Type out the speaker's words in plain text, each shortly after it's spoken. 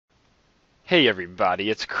Hey everybody,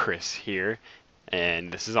 it's Chris here,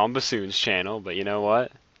 and this is on Bassoon's channel, but you know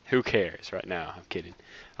what? Who cares right now? I'm kidding.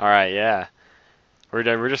 Alright, yeah.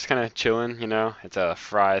 We're just kind of chilling, you know? It's a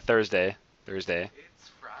Thursday. Thursday.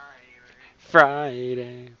 It's Friday.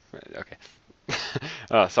 Friday. Okay.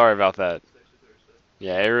 Oh, sorry about that. It's actually Thursday.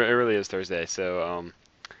 Yeah, it really is Thursday, so,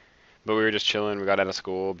 but we were just chilling. We got out of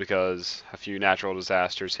school because a few natural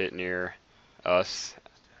disasters hit near us.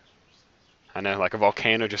 I know, like a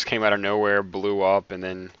volcano just came out of nowhere, blew up, and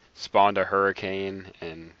then spawned a hurricane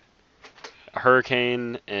in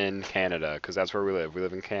Canada, because that's where we live. We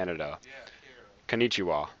live in Canada. Yeah, Kira.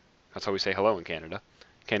 Konnichiwa. That's how we say hello in Canada.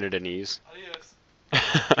 Canadianese.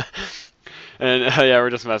 Adios. And yeah, we're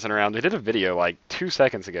just messing around. We did a video like 2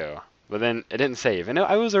 seconds ago, but then it didn't save. And it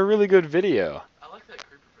was a really good video. I like that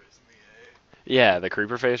creeper face in the Yeah, the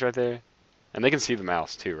creeper face right there. And they can see the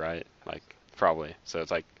mouse too, right? Like, probably. So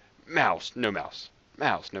it's like, mouse, no mouse.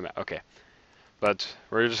 Mouse, no mouse. Okay. But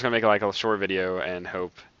we're just gonna make like a short video and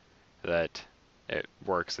hope that it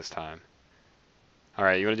works this time.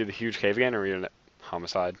 Alright, you wanna do the huge cave again, or are we gonna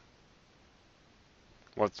homicide?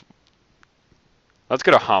 Let's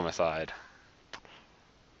go to homicide.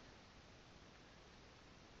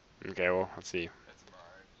 Okay, well, let's see. That's mine.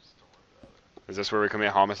 Just don't worry about it. Is this where we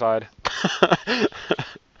commit homicide? That's where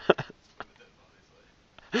the dead bodies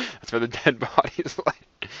lay. That's where the dead bodies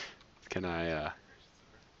lay. Can I,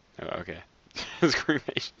 oh, okay. His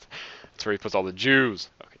cremations. That's where he puts all the Jews.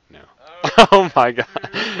 Okay, no. Oh, Oh my god.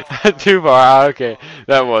 Too far. Okay.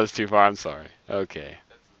 That was too far. I'm sorry. Okay.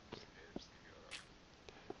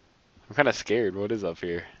 I'm kind of scared. What is up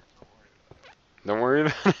here? Don't worry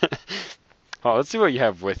about it. Don't worry about it. Oh, let's see what you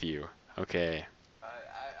have with you. Okay. I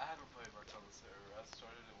haven't played much on the server. I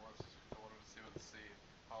started it once just because I wanted to see what the scene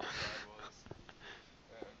homicide was.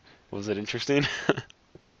 And Was it interesting?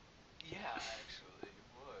 yeah, actually, it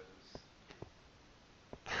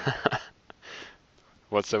was.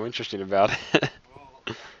 What's so interesting about it? Well,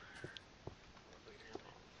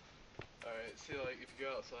 alright, see, like, if you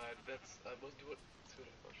go outside, that's. What do what? See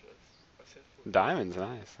what I should I said Diamonds,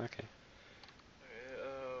 nice. Okay.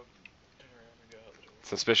 Alright, turn around and go out the door.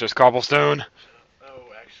 Suspicious cobblestone. Shut up. Oh,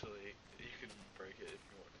 actually, you can break it if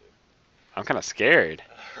you want to. I'm kind of scared.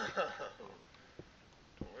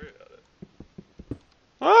 Don't worry about it.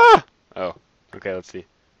 Ah! Oh, okay, let's see.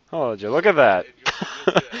 Oh, would you look at that? If you'll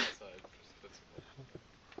see it outside, just put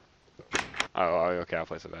some. Oh, okay, I'll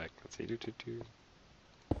place it back. Let's see.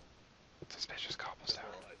 Suspicious That's cobblestone.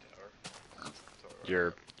 my light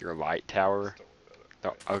tower. Your light tower. Just don't worry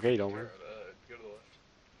about it. Oh, okay, don't worry. Go to the left.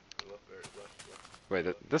 To the left, very left.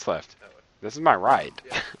 Wait, this left. That way. This is my right.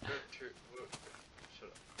 Yeah. Shut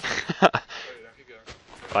up. Wait, now keep going.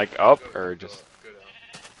 Like up Go, or go just? up. Go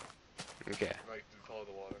down. Okay. Like, follow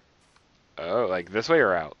the water. Oh, like this way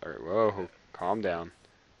or out? Or whoa, Yeah. calm down.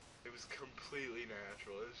 It was completely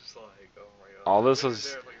natural. It was just like, oh my god. All this There was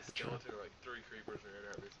was like a skeleton or like 3 creepers right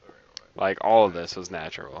there. So I ran away. like all of this was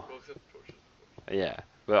natural. Well, except the torches. Yeah,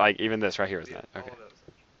 but like even this right here is Yeah, not. all Okay, of that was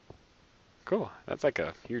natural. cool. That's like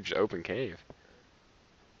a huge open cave.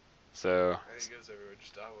 So, I think it goes everywhere.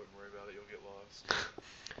 Just I wouldn't worry about it. You'll get lost.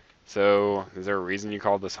 so is there a reason you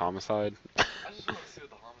called this homicide? I just want to see what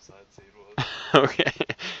the homicide seed was. Okay.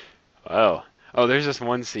 Well, oh, there's just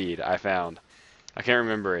one seed I found. I can't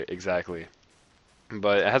remember it exactly,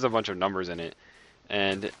 but it has a bunch of numbers in it,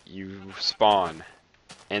 and you spawn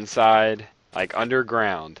inside, like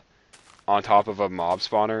underground, on top of a mob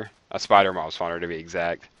spawner, a spider mob spawner to be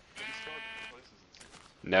exact. But you spawned different places it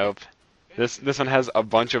seems. Nope. Yeah, This one has a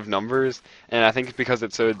bunch of numbers, and I think because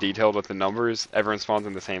it's so detailed with the numbers, everyone spawns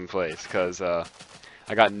in the same place. Cause I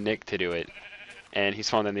got Nick to do it, and he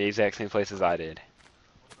spawned in the exact same place as I did.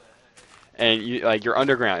 what the heck? And you're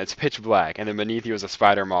underground. It's pitch black, and then beneath you is a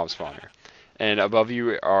spider mob spawner, and above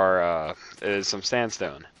you is some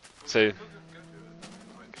sandstone. So, Go to it.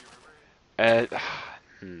 Wait, do you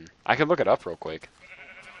remember? I could look it up real quick.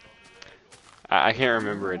 Don't do that. I can't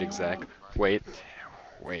remember it exact. Wait.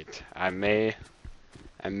 I may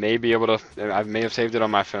be able to. I may have saved it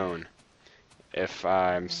on my phone. If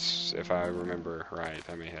I remember right,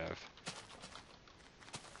 I may have.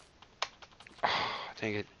 Oh,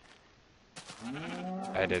 dang it.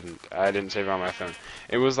 I didn't save it on my phone.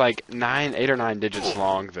 It was like 8 or 9 digits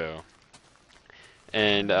long though.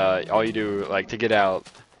 And all you do, like to get out,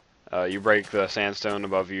 you break the sandstone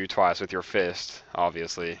above you twice with your fist,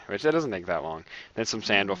 obviously, which that doesn't take that long. Then some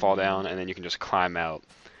sand will fall down, and then you can just climb out.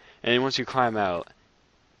 And then once you climb out,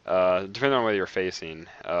 depending on where you're facing,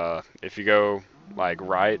 if you go like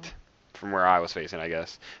right from where I was facing, I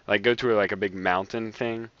guess, like go to like a big mountain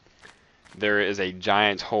thing, there is a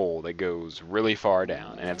giant hole that goes really far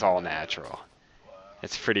down, and it's all natural. Wow.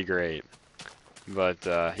 It's pretty great. But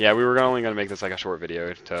yeah, we were only gonna make this like a short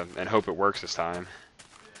video and hope it works this time.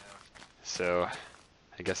 Yeah. So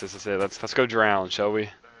I guess this is it. Let's go drown, shall we?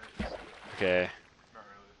 Alright. Okay. Not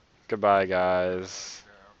really. Goodbye, guys.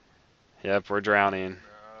 No. Yep, we're drowning.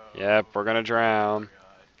 No. Yep, we're gonna drown. God.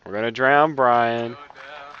 We're gonna drown, Brian. Do it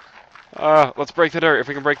now. Let's break the dirt. If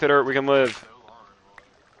we can break the dirt, we can live. So long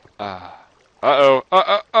in water.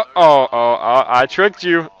 Uh-oh. I tricked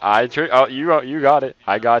you. Oh, you got it.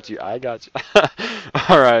 I got you. I got you.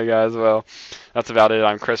 All right, guys. Well, that's about it.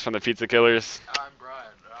 I'm Chris from the Pizza Killers. I'm Brian.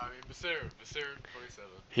 I mean, Bassoon. Bassoon 27.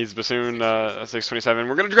 He's Bassoon 627.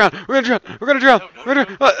 We're gonna drown. We're gonna drown. We're gonna drown. No, no,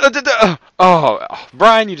 We're no. gonna.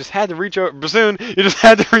 Brian, you just had to reach over. Bassoon, you just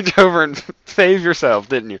had to reach over and save yourself,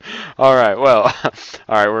 didn't you? All right. Well,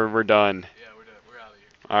 all right. We're done. Yeah, we're done. We're out of here.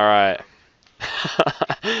 All right.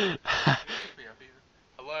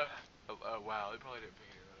 Hello? Wow, they probably didn't pick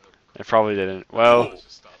it up. It probably didn't. Well, Let's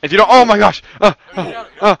just stop. if you don't, oh my gosh.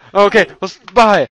 Okay. Let's bye.